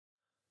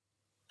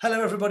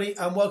Hello everybody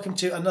and welcome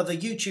to another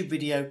YouTube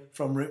video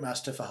from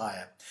Routemaster for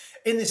Hire.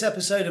 In this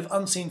episode of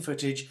Unseen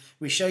Footage,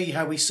 we show you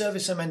how we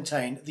service and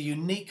maintain the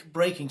unique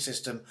braking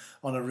system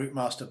on a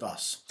Routemaster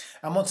bus.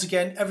 And once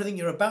again, everything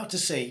you're about to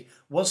see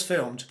was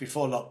filmed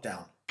before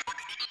lockdown.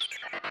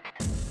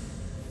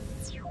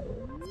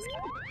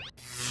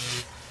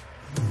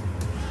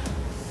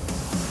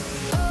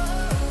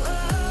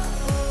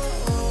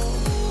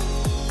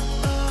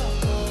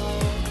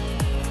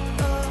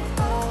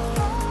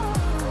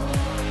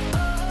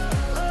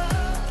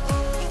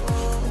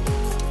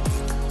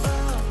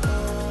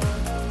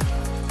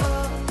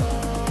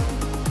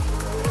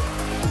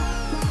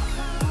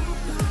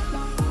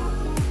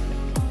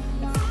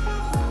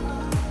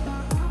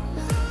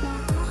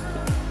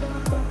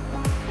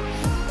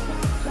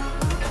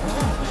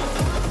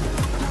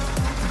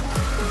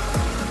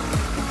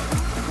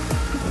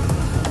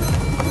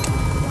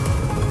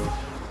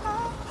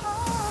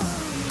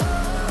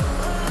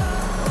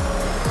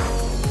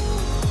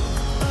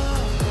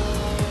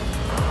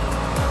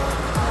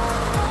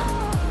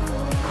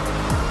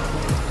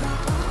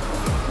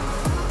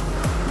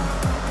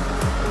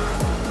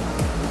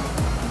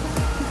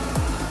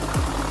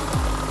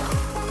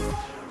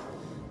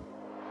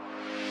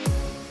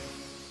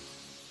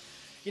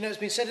 You know, it's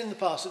been said in the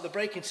past that the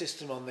braking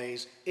system on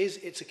these is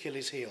its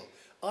Achilles heel.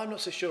 I'm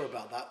not so sure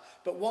about that,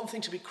 but one thing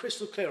to be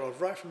crystal clear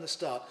of right from the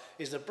start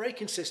is the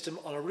braking system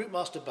on a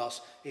Routemaster bus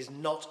is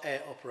not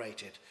air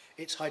operated.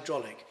 It's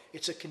hydraulic.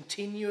 It's a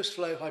continuous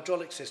flow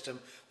hydraulic system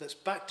that's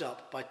backed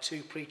up by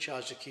two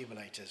pre-charged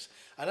accumulators.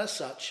 And as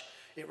such,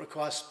 it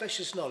requires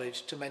specialist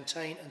knowledge to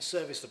maintain and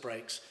service the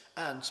brakes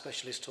and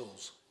specialist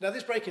tools. Now,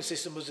 this braking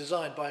system was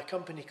designed by a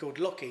company called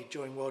Lockheed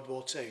during World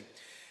War II.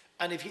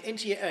 And if you're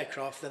into your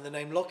aircraft, then the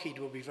name Lockheed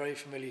will be very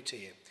familiar to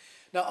you.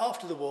 Now,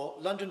 after the war,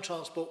 London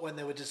Transport, when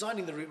they were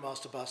designing the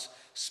Routemaster bus,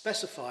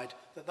 specified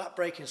that that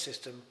braking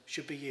system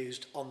should be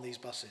used on these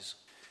buses.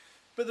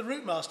 But the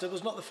Routemaster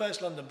was not the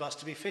first London bus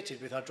to be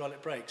fitted with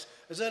hydraulic brakes.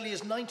 As early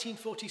as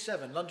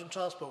 1947, London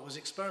Transport was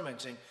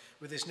experimenting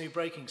with this new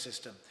braking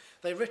system.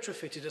 They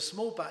retrofitted a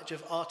small batch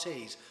of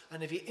RTs,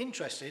 and if you're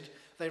interested,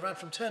 they ran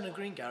from Turner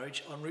Green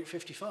Garage on Route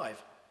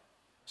 55.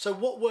 So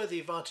what were the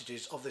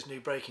advantages of this new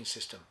braking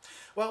system?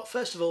 Well,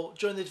 first of all,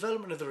 during the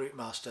development of the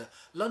Routemaster,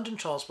 London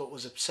Transport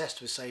was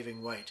obsessed with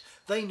saving weight.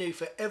 They knew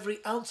for every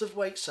ounce of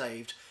weight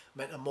saved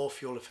meant a more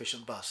fuel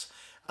efficient bus.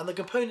 And the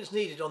components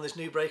needed on this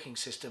new braking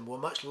system were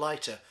much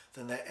lighter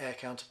than their air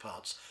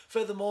counterparts.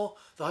 Furthermore,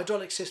 the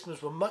hydraulic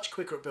systems were much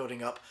quicker at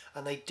building up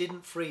and they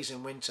didn't freeze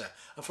in winter.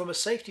 And from a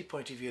safety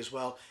point of view as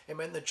well, it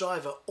meant the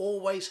driver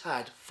always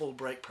had full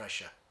brake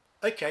pressure.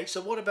 Okay, so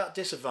what about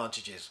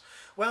disadvantages?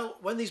 Well,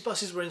 when these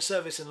buses were in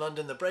service in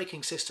London, the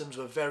braking systems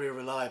were very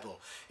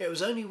reliable. It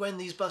was only when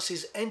these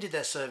buses ended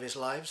their service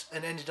lives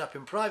and ended up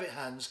in private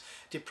hands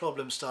did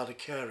problems start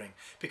occurring,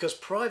 because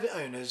private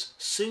owners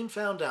soon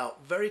found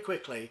out very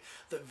quickly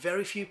that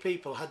very few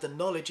people had the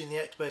knowledge and the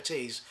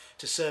expertise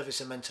to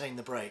service and maintain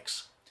the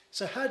brakes.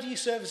 So how do you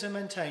service and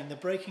maintain the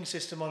braking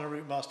system on a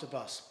Routemaster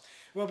bus?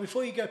 Well,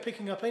 before you go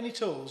picking up any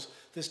tools,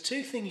 there's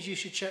two things you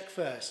should check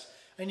first.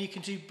 And you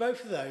can do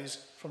both of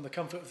those from the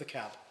comfort of the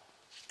cab.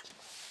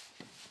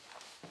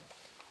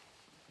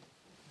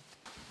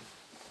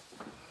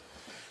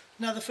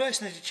 Now, the first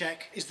thing to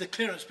check is the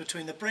clearance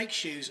between the brake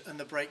shoes and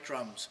the brake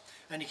drums,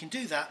 and you can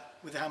do that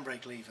with the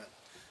handbrake lever.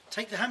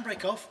 Take the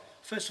handbrake off,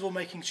 first of all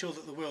making sure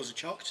that the wheels are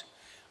chocked,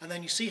 and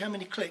then you see how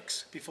many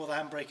clicks before the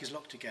handbrake is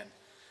locked again.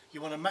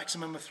 You want a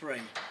maximum of 3.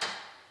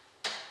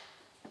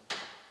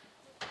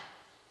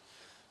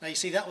 Now you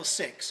see that was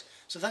 6,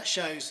 so that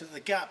shows that the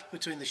gap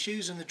between the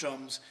shoes and the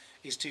drums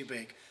is too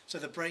big, so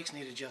the brakes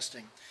need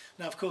adjusting.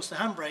 Now, of course, the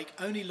handbrake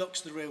only locks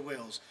the rear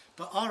wheels,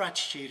 but our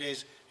attitude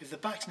is if the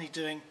backs need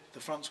doing, the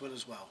fronts will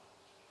as well.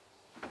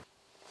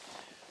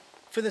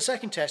 For the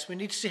second test, we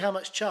need to see how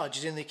much charge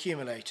is in the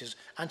accumulators,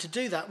 and to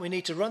do that we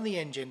need to run the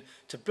engine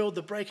to build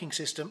the braking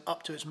system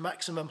up to its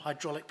maximum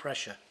hydraulic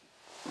pressure.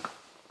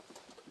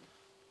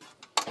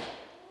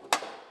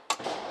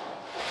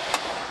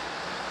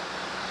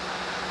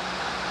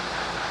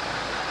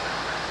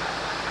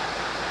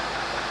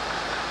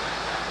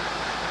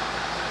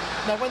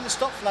 Now, when the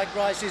stop flag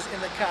rises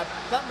in the cab,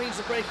 that means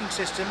the braking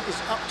system is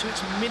up to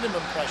its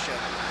minimum pressure.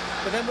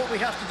 But then what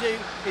we have to do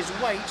is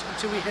wait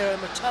until we hear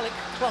a metallic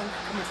clunk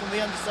coming from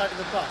the underside of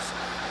the bus.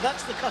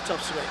 That's the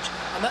cut-off switch,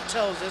 and that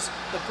tells us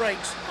the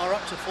brakes are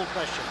up to full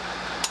pressure.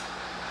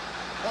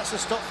 That's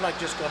the stop flag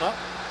just gone up.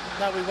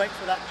 Now we wait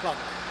for that clunk.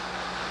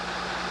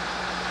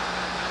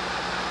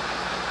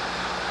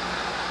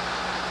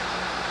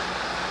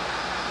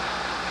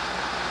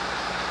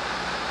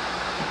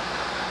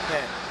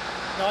 There.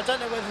 Now, I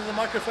don't know whether the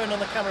microphone on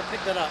the camera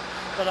picked that up,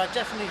 but I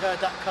definitely heard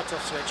that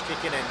cut-off switch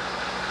kicking in.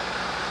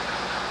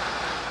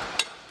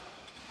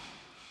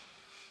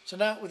 So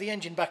now, with the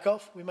engine back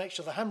off, we make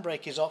sure the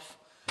handbrake is off,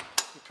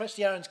 we press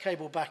the Allen's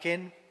cable back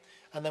in,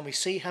 and then we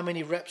see how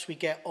many reps we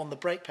get on the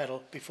brake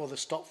pedal before the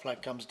stop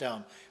flag comes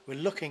down. We're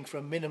looking for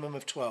a minimum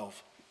of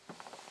 12.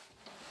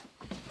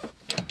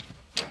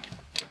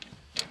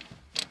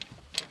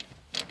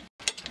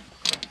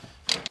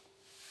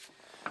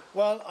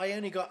 Well, I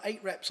only got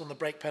 8 reps on the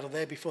brake pedal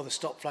there before the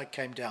stop flag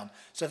came down.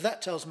 So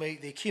that tells me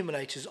the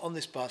accumulators on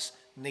this bus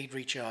need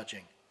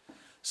recharging.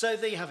 So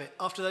there you have it.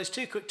 After those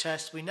 2 quick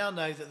tests, we now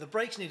know that the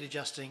brakes need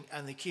adjusting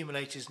and the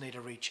accumulators need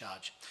a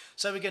recharge.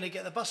 So we're going to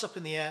get the bus up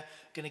in the air,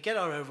 going to get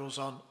our overalls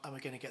on, and we're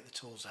going to get the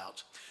tools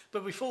out.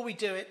 But before we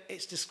do it,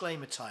 it's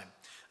disclaimer time.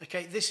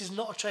 Okay, this is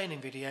not a training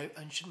video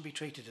and shouldn't be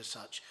treated as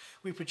such.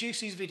 We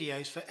produce these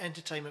videos for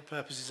entertainment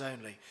purposes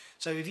only.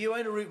 So if you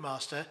own a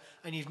Routemaster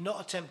and you've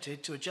not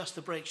attempted to adjust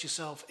the brakes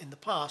yourself in the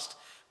past,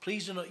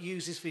 please do not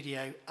use this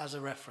video as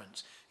a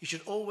reference. You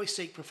should always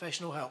seek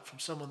professional help from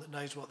someone that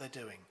knows what they're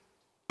doing.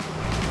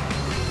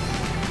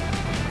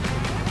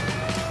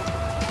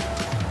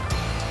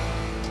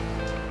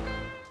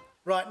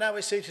 Right, now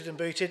we're suited and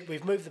booted,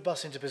 we've moved the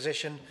bus into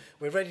position,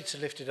 we're ready to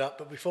lift it up,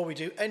 but before we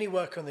do any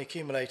work on the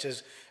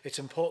accumulators, it's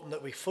important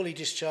that we fully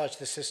discharge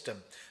the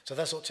system. So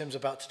that's what Tim's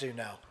about to do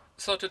now.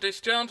 So to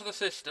discharge the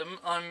system,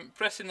 I'm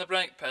pressing the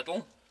brake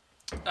pedal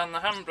and the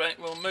handbrake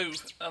will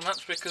move, and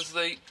that's because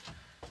the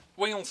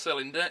wheel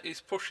cylinder is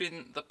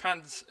pushing the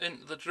pads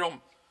into the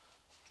drum.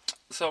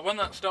 So when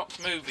that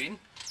stops moving,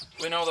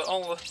 we know that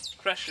all the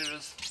pressure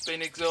has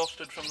been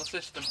exhausted from the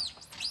system.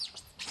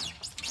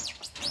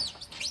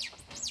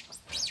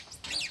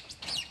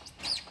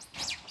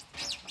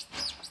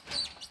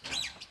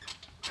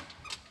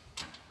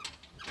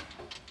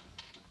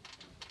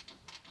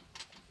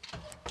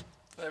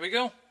 There we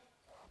go.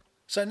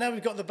 So now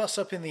we've got the bus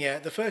up in the air,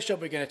 the first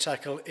job we're going to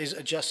tackle is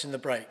adjusting the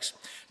brakes.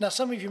 Now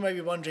some of you may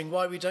be wondering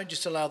why we don't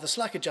just allow the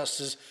slack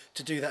adjusters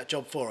to do that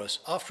job for us.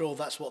 After all,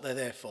 that's what they're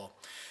there for.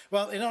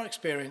 Well, in our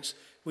experience,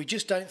 we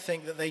just don't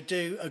think that they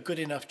do a good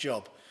enough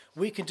job.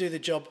 We can do the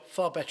job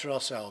far better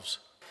ourselves.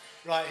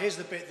 Right, here's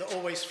the bit that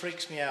always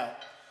freaks me out.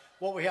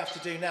 What we have to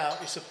do now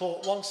is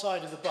support one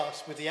side of the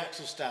bus with the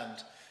axle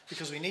stand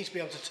because we need to be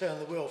able to turn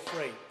the wheel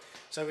free.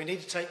 So we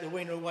need to take the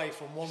wheeler away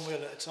from one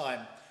wheel at a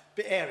time.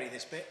 Bit airy,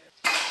 this bit.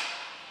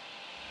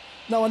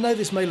 Now I know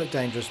this may look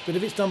dangerous, but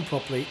if it's done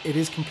properly, it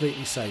is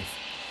completely safe.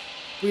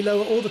 We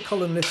lower all the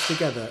column lifts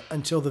together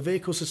until the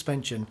vehicle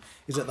suspension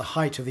is at the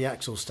height of the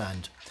axle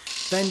stand.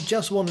 Then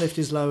just one lift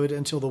is lowered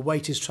until the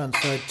weight is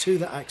transferred to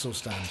the axle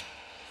stand.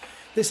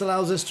 This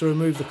allows us to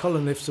remove the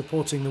column lift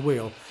supporting the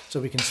wheel so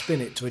we can spin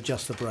it to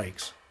adjust the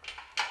brakes.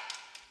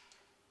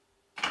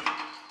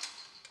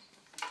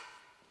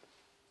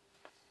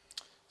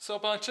 So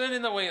by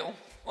turning the wheel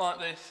like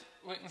this,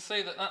 we can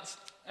see that that's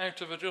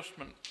out of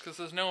adjustment because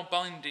there's no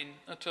binding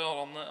at all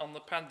on the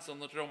pads on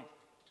the drum.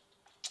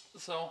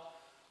 So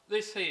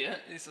this here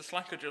is the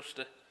slack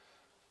adjuster.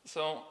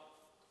 So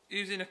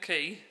using a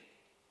key,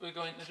 we're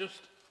going to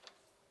just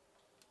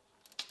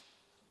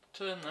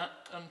turn that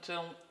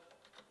until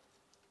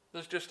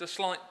there's just a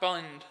slight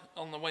bind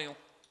on the wheel.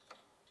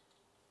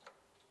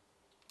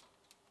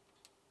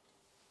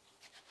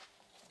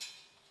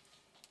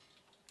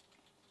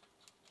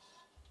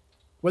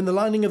 When the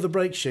lining of the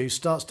brake shoe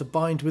starts to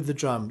bind with the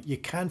drum, you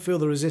can feel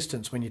the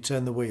resistance when you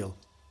turn the wheel.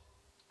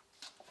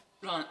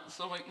 Right,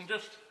 so we can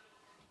just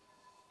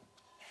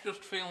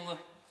feel the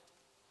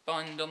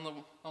bind on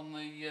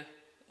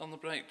the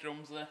brake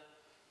drums there.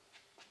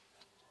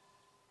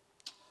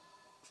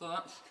 So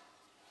that's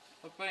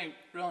about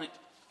right,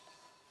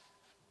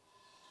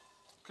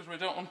 because we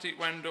don't want it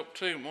wound up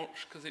too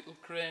much because it will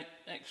create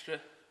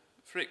extra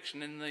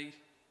friction in the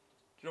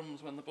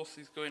drums when the bus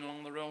is going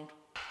along the road.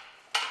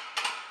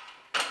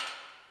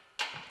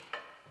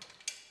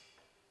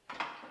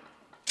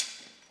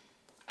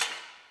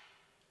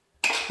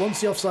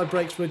 Once the offside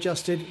brakes were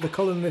adjusted, the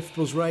column lift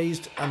was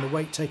raised and the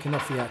weight taken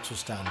off the axle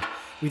stand.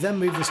 We then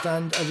moved the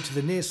stand over to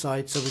the near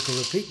side so we can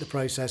repeat the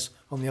process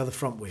on the other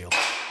front wheel.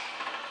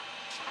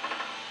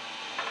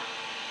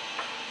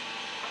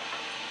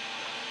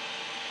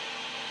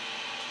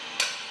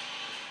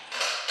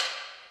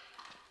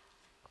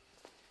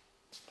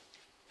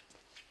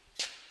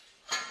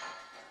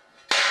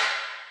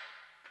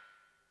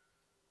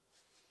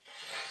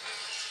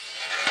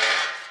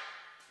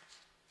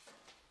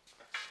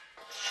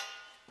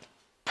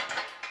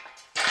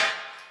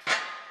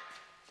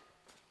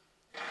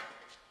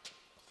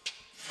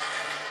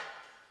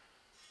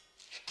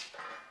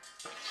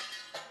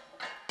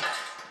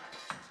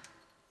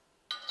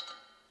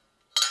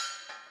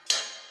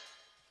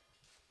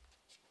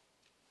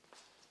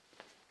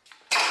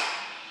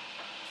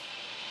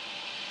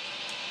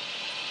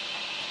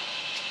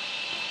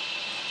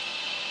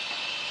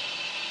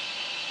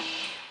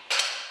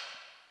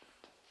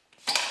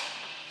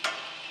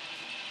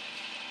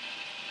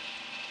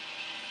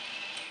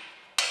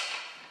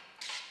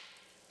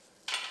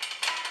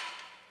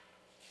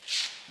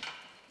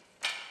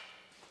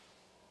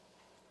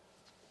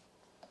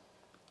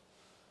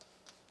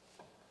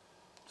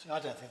 See, I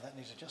don't think that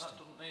needs adjusting. That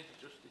doesn't need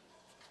adjusting.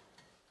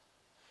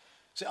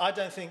 See, I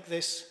don't think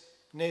this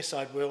near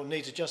side wheel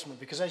needs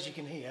adjustment because as you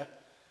can hear,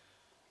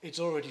 it's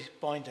already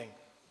binding.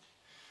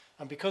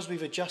 And because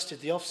we've adjusted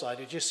the offside,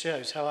 it just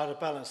shows how out of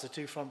balance the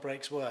two front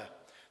brakes were.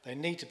 They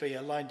need to be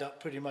lined up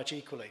pretty much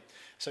equally.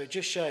 So it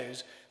just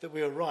shows that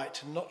we were right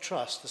to not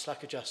trust the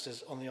slack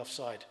adjusters on the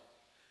offside.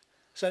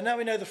 So now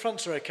we know the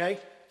fronts are okay,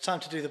 time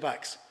to do the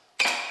backs.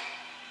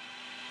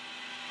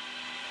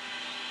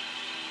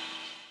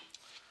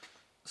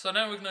 So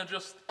now we're going to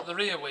adjust the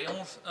rear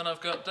wheels, and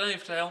I've got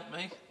Dave to help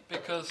me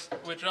because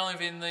we're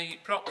driving the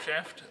prop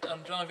shaft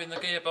and driving the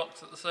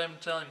gearbox at the same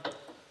time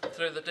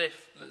through the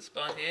diff that's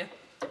by here.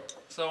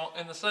 So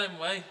in the same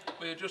way,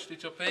 we adjust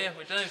it up here,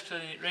 with Dave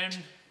turning it round,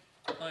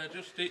 I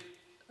adjust it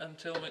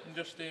until we can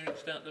just hear it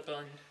start to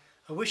bind.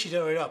 I wish you'd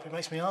hurry up, it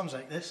makes my arms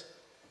ache this.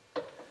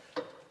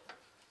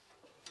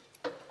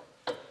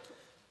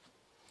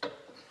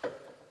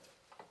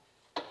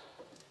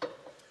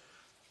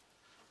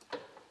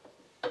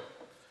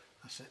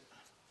 That's it.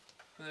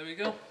 There we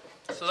go.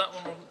 So that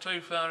one wasn't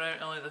too far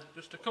out either,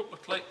 just a couple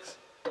of clicks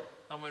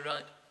and we're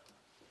right.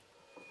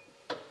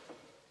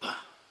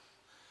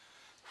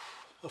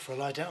 Off for a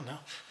lie down now.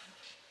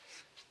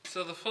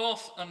 So the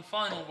fourth and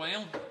final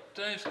wheel,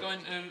 Dave's going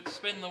to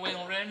spin the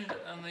wheel round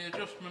and the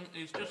adjustment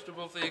is just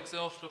above the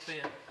exhaust up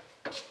here.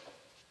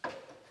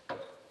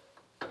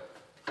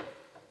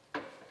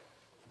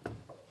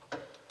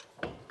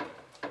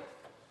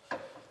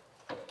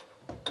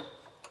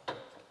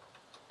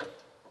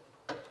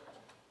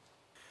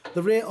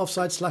 The rear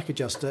offside slack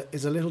adjuster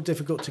is a little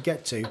difficult to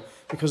get to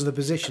because of the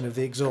position of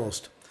the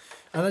exhaust.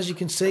 And as you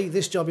can see,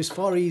 this job is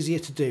far easier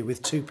to do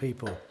with two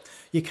people.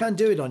 You can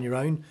do it on your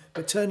own,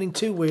 but turning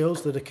two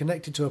wheels that are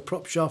connected to a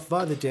prop shaft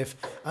via the diff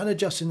and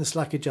adjusting the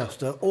slack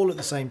adjuster all at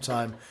the same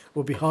time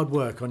will be hard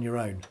work on your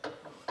own.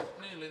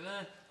 Nearly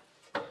there.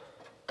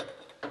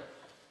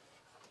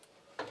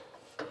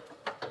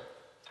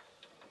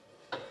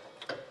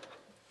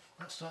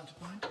 That's starting to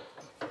bind.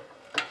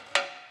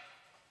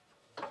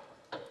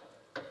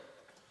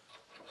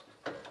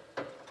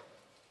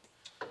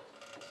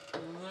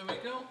 And there we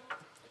go.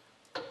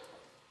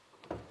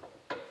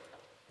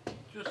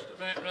 Just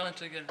about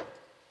right again.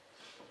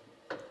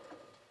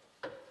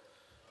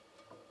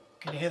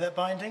 Can you hear that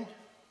binding?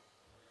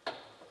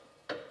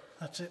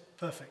 That's it,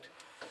 perfect.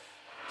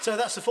 So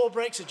that's the 4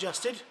 brakes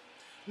adjusted.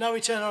 Now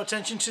we turn our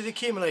attention to the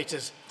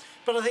accumulators.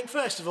 But I think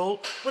first of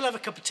all, we'll have a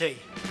cup of tea.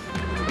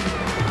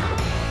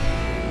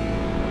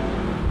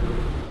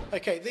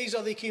 Okay, these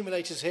are the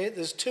accumulators here.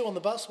 There's 2 on the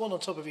bus, 1 on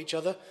top of each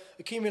other.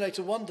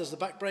 Accumulator 1 does the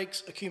back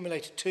brakes,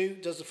 accumulator 2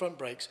 does the front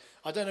brakes.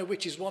 I don't know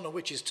which is 1 or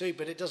which is 2,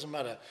 but it doesn't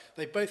matter.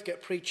 They both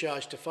get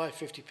pre-charged to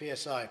 550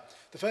 psi.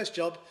 The first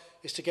job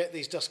is to get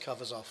these dust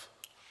covers off.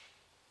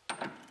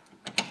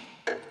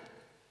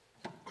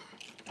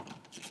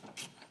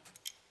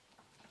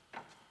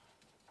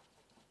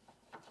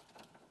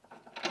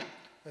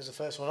 There's the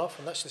first one off,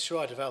 and that's the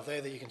Schrader valve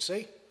there that you can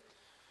see.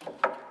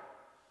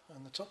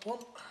 And the top one,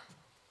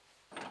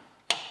 a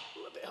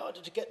little bit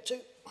harder to get to.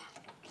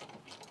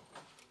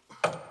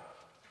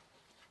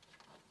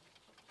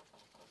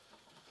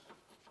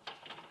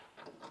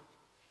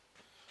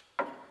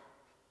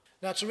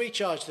 Now to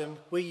recharge them,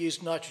 we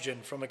use nitrogen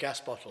from a gas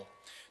bottle.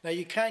 Now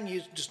you can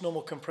use just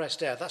normal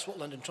compressed air, that's what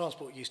London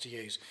Transport used to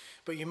use,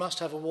 but you must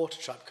have a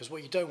water trap because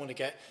what you don't want to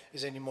get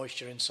is any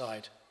moisture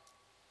inside.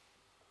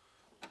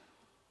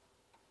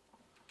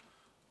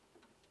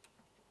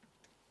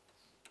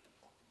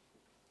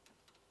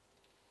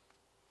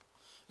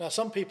 Now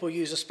some people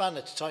use a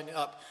spanner to tighten it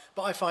up,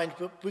 but I find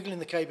wiggling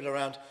the cable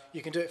around,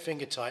 you can do it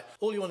finger tight.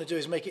 All you want to do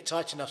is make it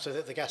tight enough so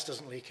that the gas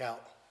doesn't leak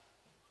out.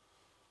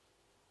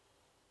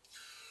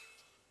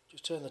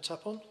 Just turn the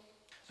tap on.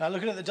 Now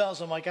looking at the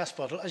dials on my gas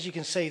bottle, as you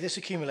can see this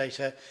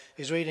accumulator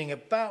is reading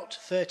about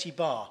 30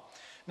 bar.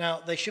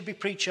 Now they should be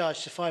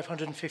pre-charged to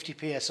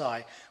 550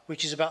 psi,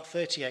 which is about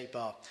 38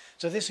 bar.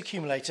 So this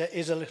accumulator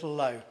is a little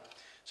low.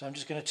 So I'm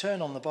just going to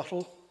turn on the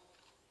bottle.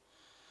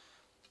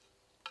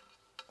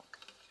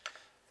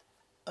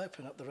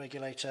 Open up the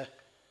regulator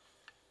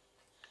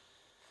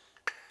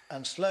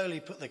and slowly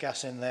put the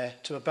gas in there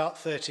to about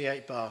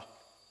 38 bar,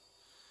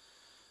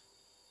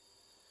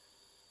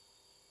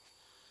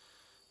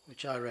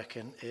 which I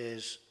reckon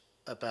is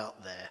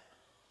about there.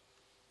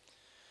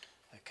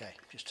 Okay,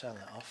 just turn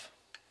that off.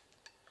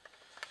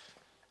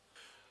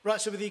 Right,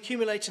 so with the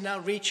accumulator now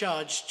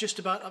recharged just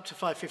about up to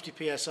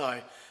 550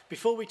 psi,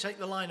 before we take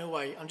the line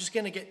away, I'm just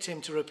going to get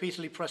Tim to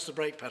repeatedly press the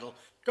brake pedal.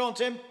 Go on,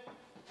 Tim.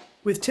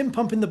 With Tim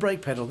pumping the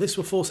brake pedal, this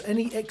will force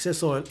any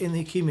excess oil in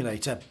the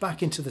accumulator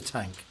back into the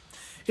tank.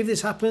 If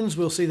this happens,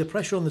 we'll see the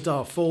pressure on the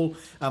dial fall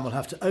and we'll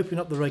have to open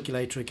up the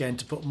regulator again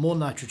to put more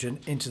nitrogen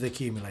into the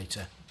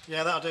accumulator.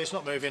 Yeah, that'll do, it's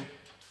not moving.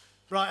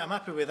 Right, I'm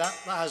happy with that,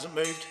 that hasn't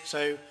moved,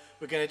 so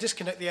we're going to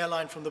disconnect the air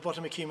line from the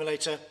bottom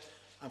accumulator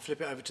and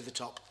flip it over to the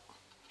top.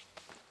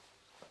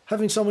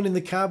 Having someone in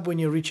the cab when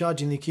you're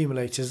recharging the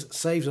accumulators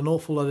saves an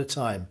awful lot of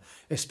time,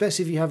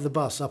 especially if you have the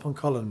bus up on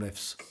column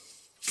lifts.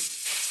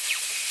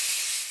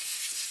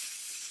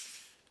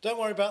 Don't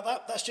worry about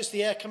that, that's just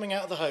the air coming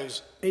out of the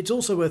hose. It's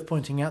also worth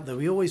pointing out that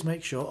we always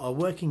make sure our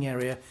working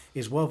area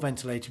is well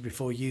ventilated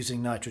before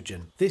using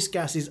nitrogen. This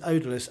gas is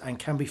odourless and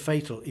can be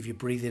fatal if you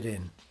breathe it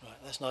in. Right,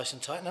 that's nice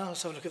and tight. Now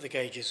let's have a look at the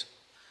gauges.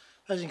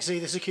 As you can see,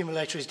 this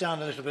accumulator is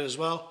down a little bit as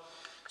well,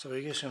 so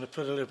we're just going to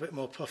put a little bit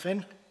more puff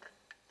in.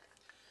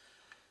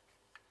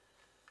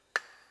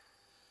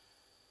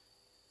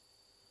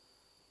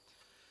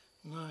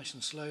 nice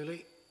and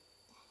slowly.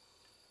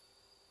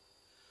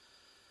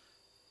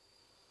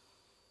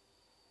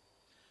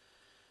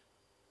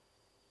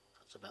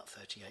 That's about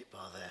 38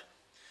 bar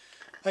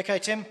there. Okay,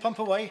 Tim, pump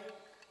away.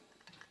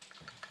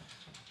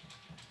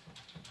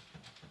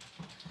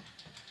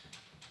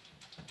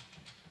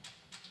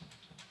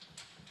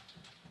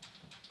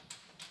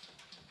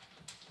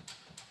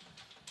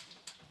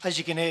 As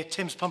you can hear,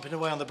 Tim's pumping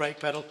away on the brake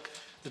pedal.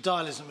 The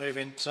dial isn't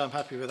moving, so I'm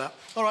happy with that.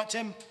 All right,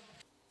 Tim.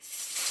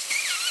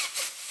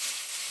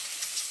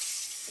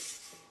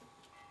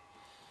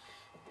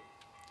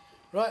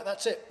 Right,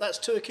 that's it. That's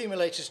 2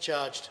 accumulators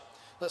charged.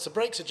 That's the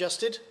brakes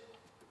adjusted.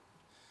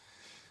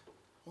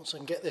 Once I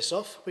can get this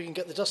off, we can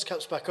get the dust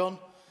caps back on,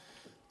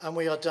 and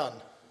we are done.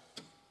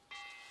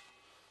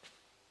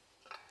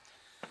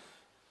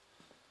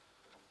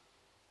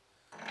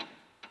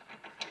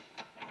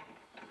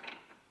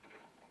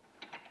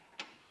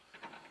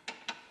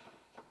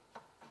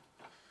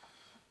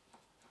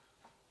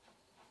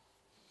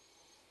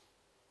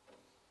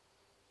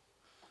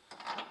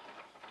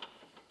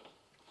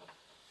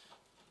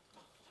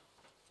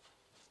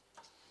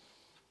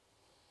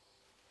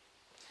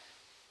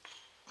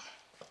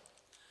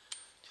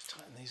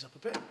 Tighten these up a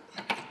bit.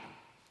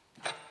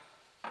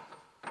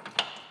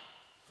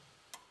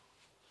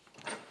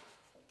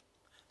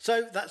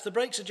 So that's the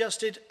brakes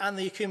adjusted and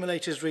the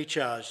accumulators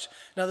recharged.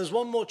 Now there's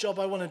one more job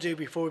I want to do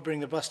before we bring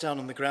the bus down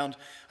on the ground,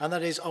 and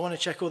that is I want to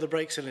check all the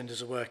brake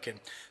cylinders are working.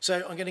 So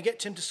I'm going to get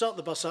Tim to start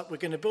the bus up, we're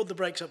going to build the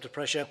brakes up to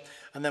pressure,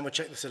 and then we'll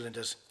check the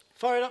cylinders.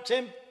 Fire it up,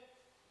 Tim.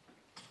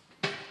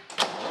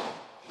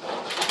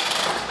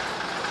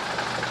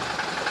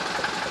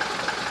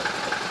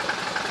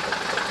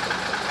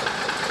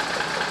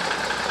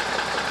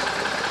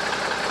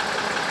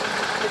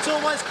 It's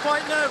always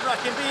quite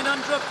nerve-wracking being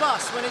under a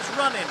bus when it's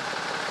running.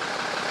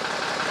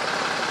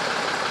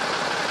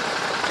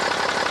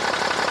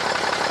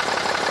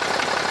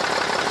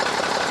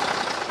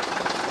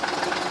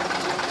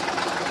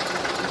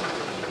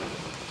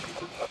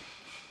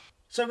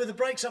 So with the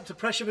brakes up to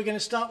pressure, we're going to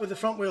start with the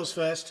front wheels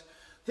first.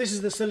 This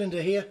is the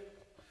cylinder here,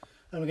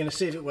 and we're going to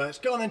see if it works.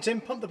 Go on then,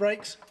 Tim, pump the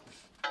brakes.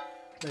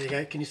 There you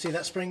go, can you see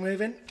that spring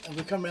moving? And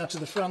we come round to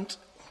the front.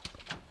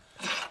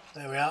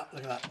 There we are,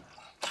 look at that.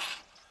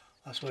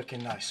 That's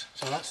working nice.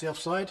 So that's the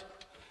offside.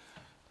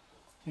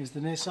 Here's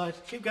the near side.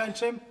 Keep going,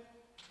 Tim.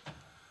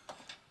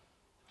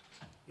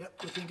 Yep,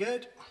 looking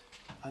good.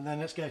 And then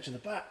let's go to the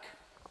back.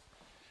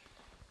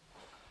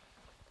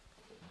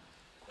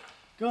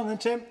 Go on then,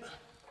 Tim.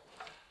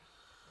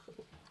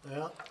 There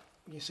you are.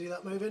 Can you see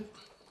that moving?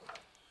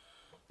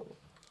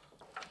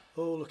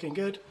 All looking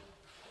good.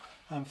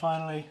 And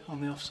finally,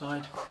 on the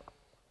offside.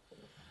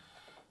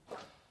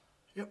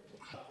 Yep,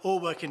 all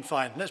working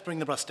fine. Let's bring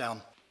the bus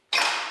down.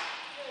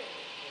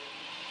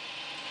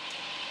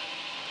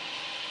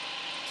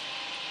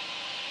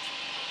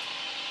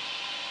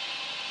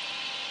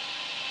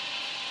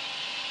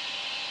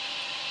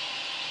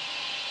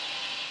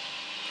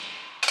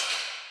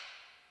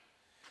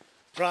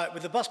 Right,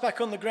 with the bus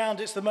back on the ground,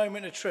 it's the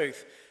moment of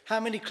truth. How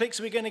many clicks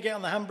are we going to get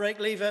on the handbrake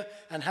lever,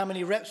 and how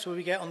many reps will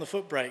we get on the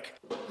foot brake?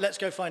 Let's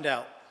go find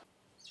out.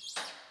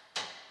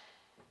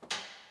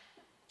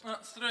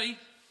 That's 3.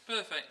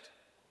 Perfect.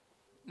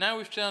 Now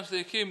we've charged the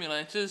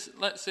accumulators,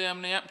 let's see how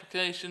many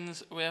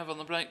applications we have on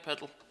the brake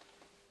pedal.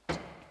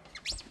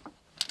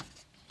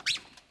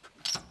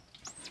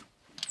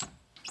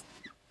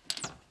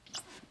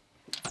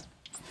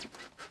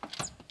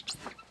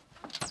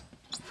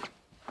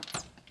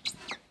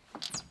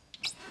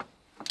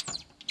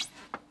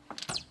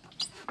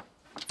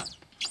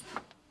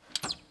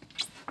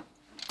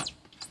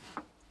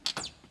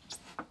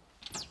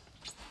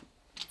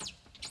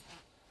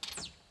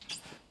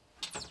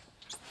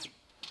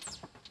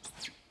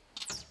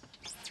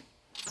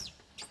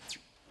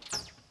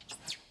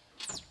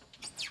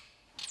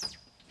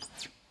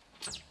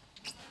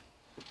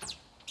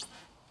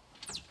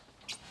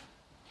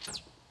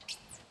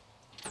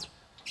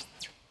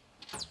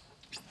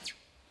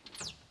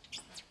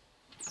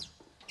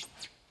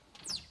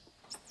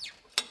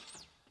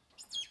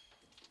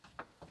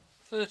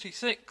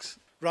 .36.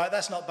 Right,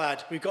 that's not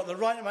bad. We've got the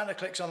right amount of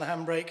clicks on the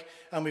handbrake,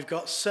 and we've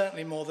got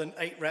certainly more than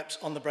 8 reps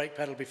on the brake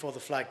pedal before the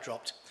flag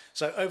dropped.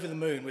 So over the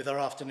moon with our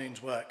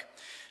afternoon's work.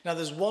 Now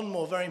there's one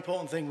more very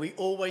important thing we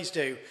always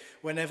do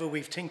whenever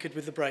we've tinkered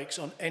with the brakes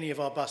on any of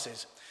our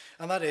buses.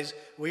 And that is,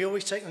 we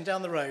always take them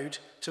down the road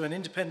to an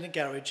independent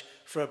garage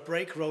for a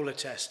brake roller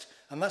test.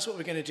 And that's what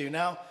we're going to do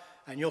now,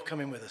 and you're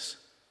coming with us.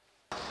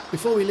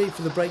 Before we leave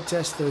for the brake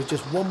test, there is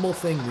just one more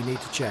thing we need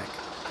to check.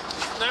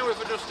 Now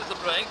we've adjusted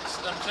the brakes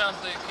and charged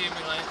the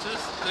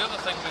accumulators, the other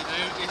thing we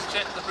do is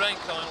check the brake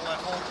oil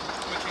level,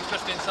 which is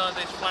just inside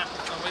this flap,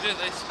 and we do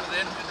this with the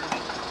engine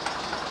running.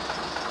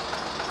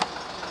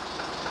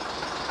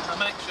 And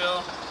make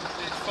sure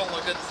it's full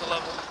against the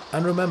level.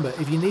 And remember,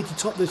 if you need to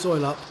top this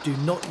oil up, do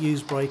not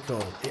use brake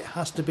oil. It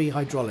has to be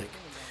hydraulic.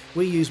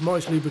 We use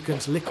Morris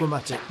Lubricants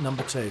Liquimatic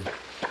number 2.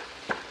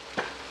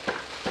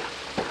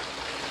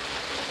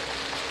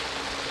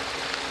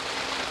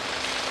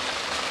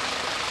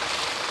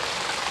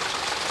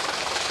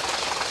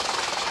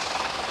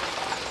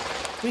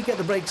 We get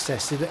the brakes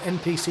tested at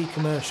NPC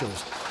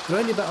Commercials. They're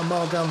only about a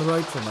mile down the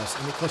road from us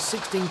and it costs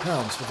 £16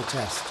 for the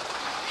test.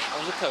 What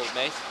was the code,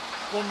 mate?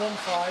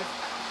 115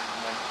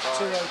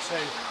 202.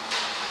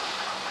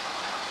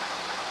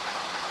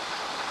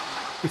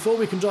 Before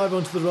we can drive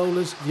onto the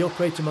rollers, the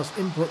operator must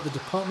input the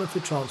Department for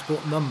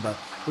Transport number,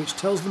 which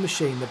tells the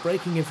machine the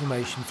braking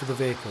information for the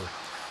vehicle.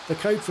 The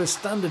code for a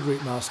standard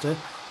Routemaster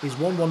is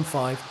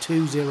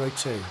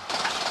 115202.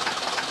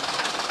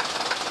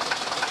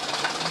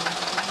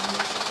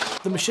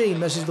 The machine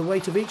measures the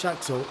weight of each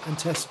axle and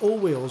tests all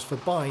wheels for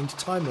bind,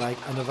 time lag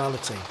and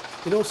ovality.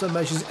 It also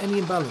measures any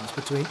imbalance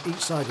between each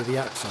side of the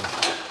axle.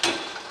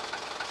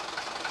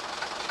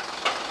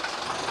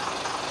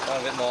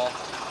 A bit more.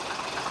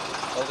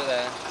 Over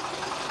there.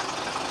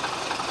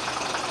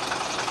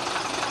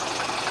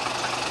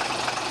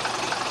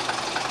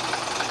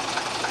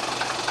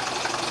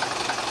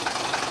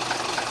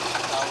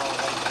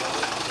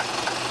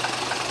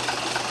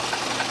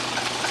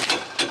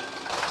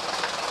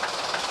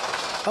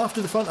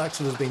 After the front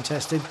axle has been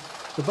tested,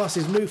 the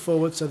buses move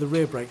forward so the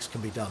rear brakes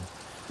can be done.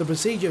 The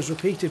procedure is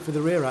repeated for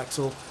the rear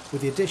axle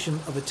with the addition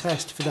of a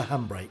test for the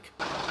handbrake.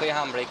 Put your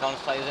handbrake on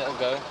as tight as it'll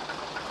go.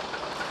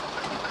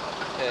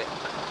 Okay.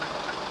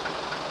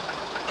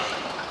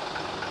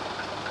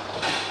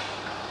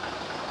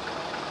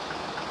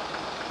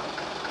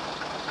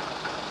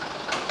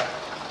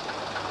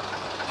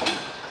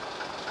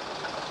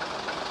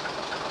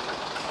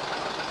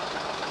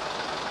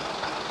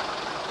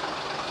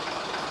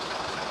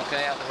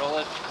 Okay, out the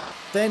rollers.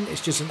 Then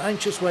it's just an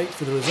anxious wait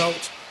for the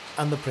result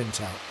and the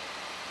printout.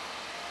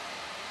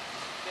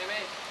 Okay,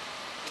 mate.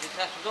 Did the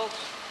test results?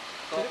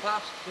 All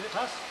passed? Did it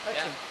pass?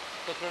 Excellent.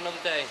 Yeah. Good for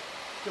another day.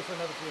 Good for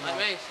another few Right,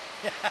 miles. mate.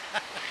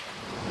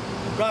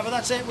 Right, well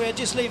that's it. We're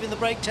just leaving the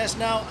brake test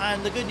now,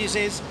 and the good news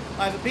is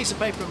I have a piece of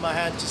paper in my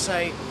hand to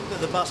say that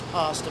the bus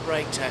passed the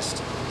brake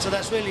test. So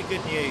that's really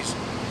good news.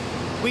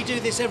 We do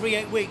this every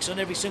 8 weeks on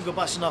every single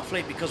bus in our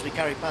fleet because we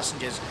carry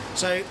passengers.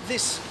 So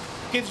this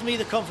gives me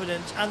the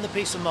confidence and the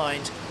peace of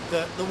mind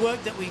that the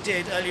work that we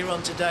did earlier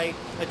on today,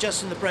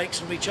 adjusting the brakes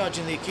and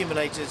recharging the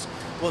accumulators,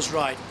 was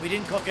right. We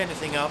didn't cock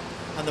anything up,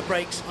 and the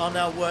brakes are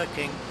now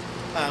working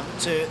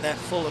to their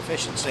full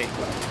efficiency.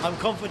 I'm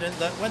confident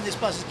that when this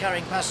bus is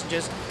carrying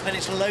passengers and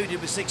it's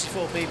loaded with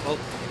 64 people,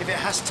 if it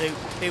has to,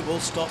 it will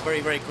stop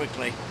very, very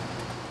quickly.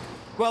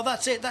 Well,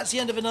 that's it. That's the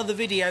end of another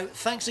video.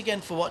 Thanks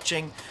again for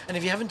watching, and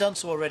if you haven't done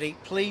so already,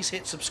 please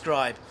hit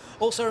subscribe.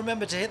 Also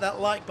remember to hit that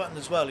like button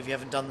as well if you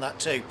haven't done that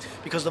too,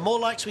 because the more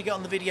likes we get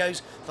on the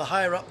videos, the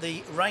higher up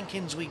the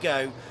rankings we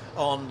go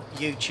on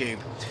YouTube.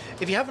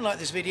 If you haven't liked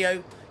this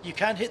video, you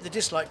can hit the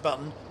dislike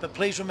button, but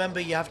please remember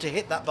you have to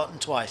hit that button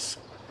twice.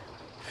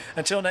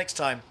 Until next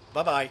time,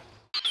 bye-bye.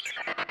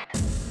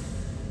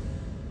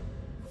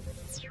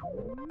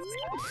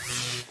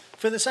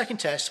 For the second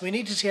test, we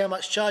need to see how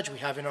much charge we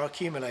have in our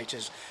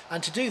accumulators,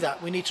 and to do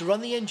that we need to run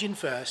the engine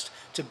first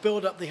to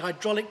build up the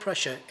hydraulic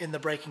pressure in the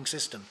braking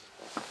system.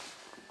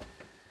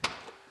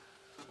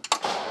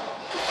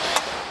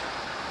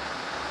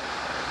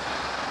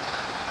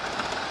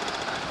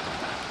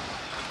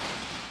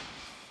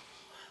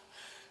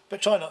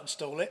 But try not to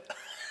stall it.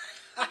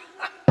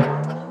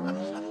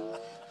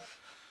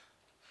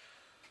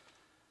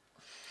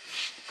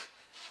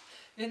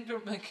 You ended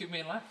up making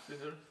me laugh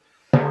with her.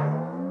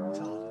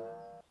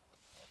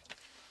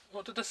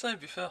 What did I say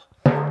before?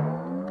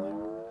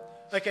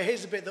 Okay,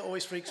 here's the bit that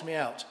always freaks me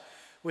out.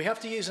 We have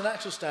to use an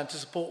axle stand to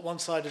support one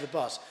side of the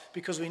bus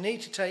because we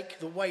need to take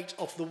the weight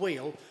off the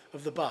wheel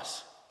of the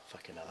bus.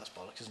 Fucking hell, that's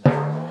bollocks, isn't it?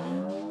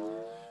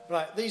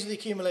 Right, these are the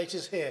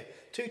accumulators here.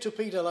 Two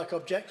torpedo-like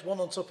objects, one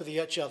on top of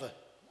each other.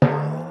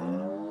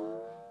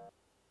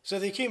 So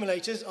the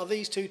accumulators are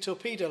these two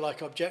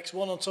torpedo-like objects,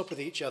 one on top of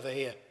each other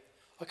here.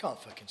 I can't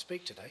fucking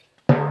speak today.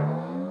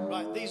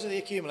 Right, these are the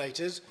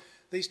accumulators.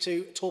 These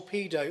two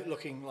torpedo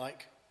looking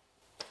like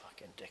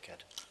fucking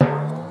dickhead.